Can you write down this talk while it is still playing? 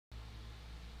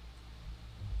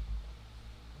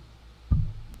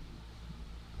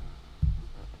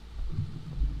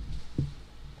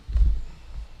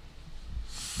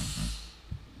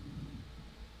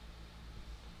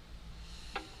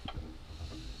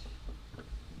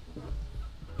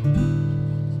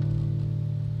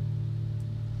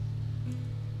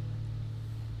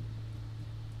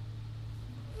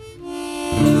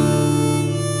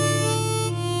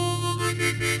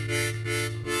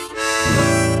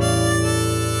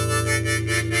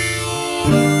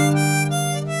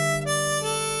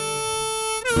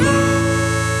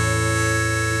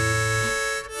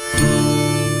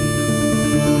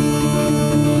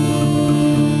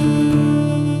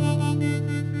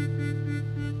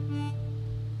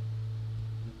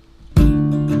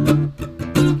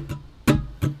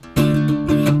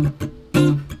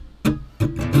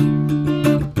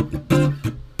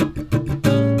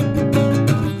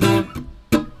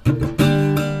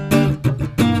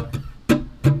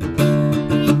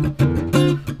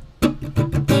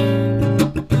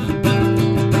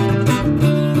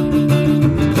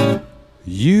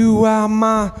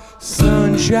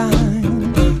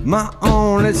sunshine, my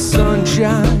only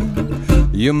sunshine.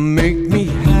 You make me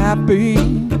happy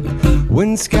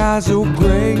when skies are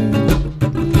gray.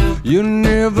 You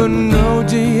never know,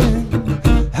 dear,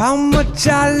 how much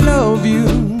I love you.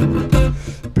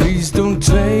 Please don't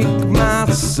take my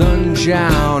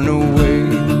sunshine away.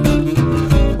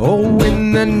 Oh,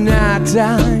 in the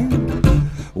nighttime,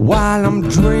 while I'm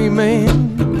dreaming,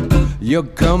 you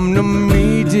come to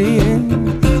me, dear,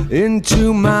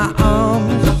 into my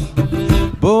arms.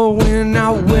 But when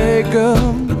I wake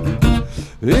up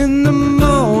in the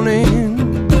morning,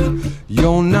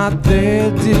 you're not there,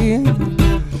 dear,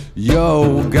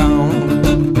 you're gone.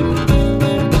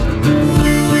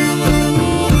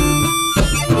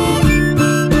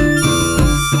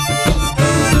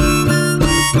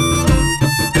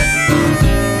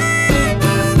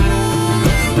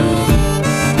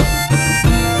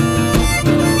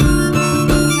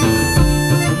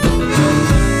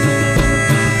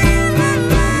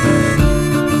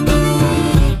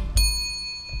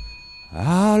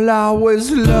 I'll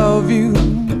always love you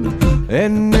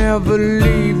and never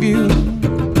leave you,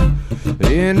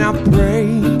 and I pray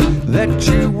that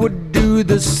you would do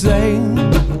the same.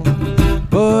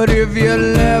 But if you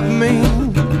left me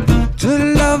to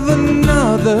love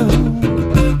another,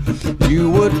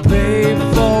 you would pay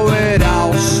for it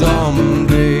all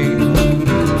someday.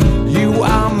 You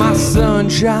are my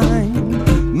sunshine,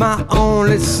 my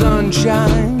only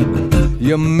sunshine.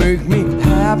 You make me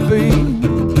happy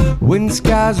when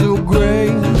skies are gray.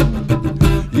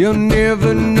 You'll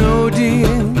never know, dear,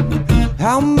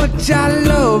 how much I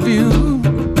love you.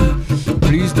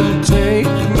 Please don't take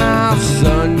my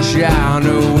sunshine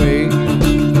away.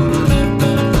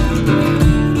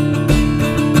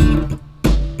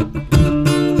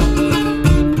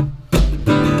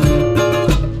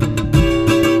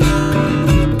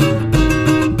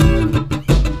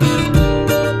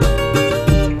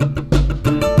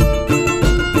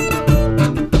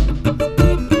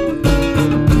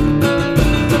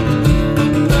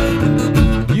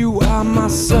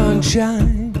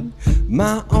 Sunshine,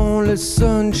 my only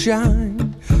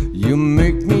sunshine. You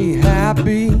make me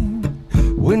happy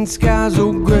when skies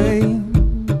are gray.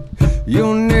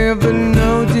 You'll never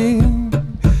know, dear,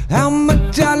 how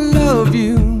much I love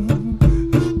you.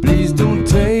 Please don't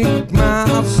take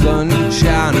my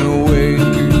sunshine away.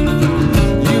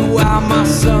 You are my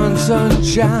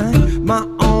sunshine, my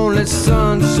only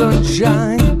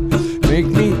sunshine. Make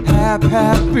me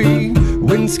happy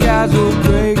when skies are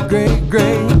gray, gray,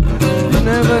 gray. You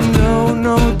never know,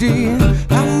 no, dear,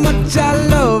 how much I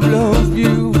love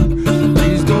you.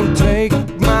 Please don't take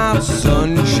my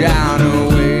sunshine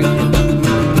away.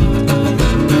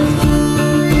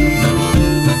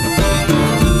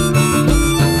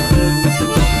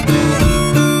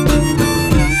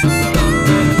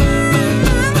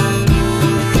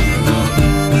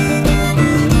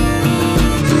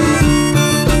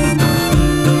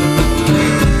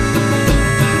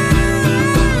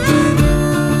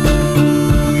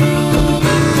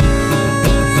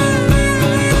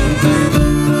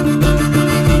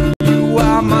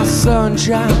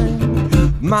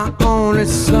 Sunshine, my only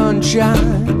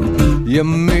sunshine. You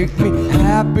make me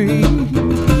happy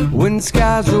when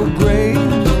skies are gray.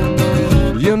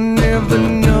 You'll never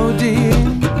know, dear,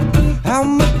 how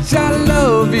much I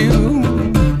love you.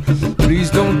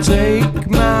 Please don't take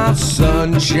my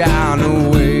sunshine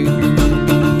away.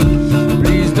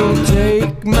 Please don't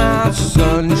take my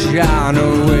sunshine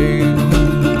away.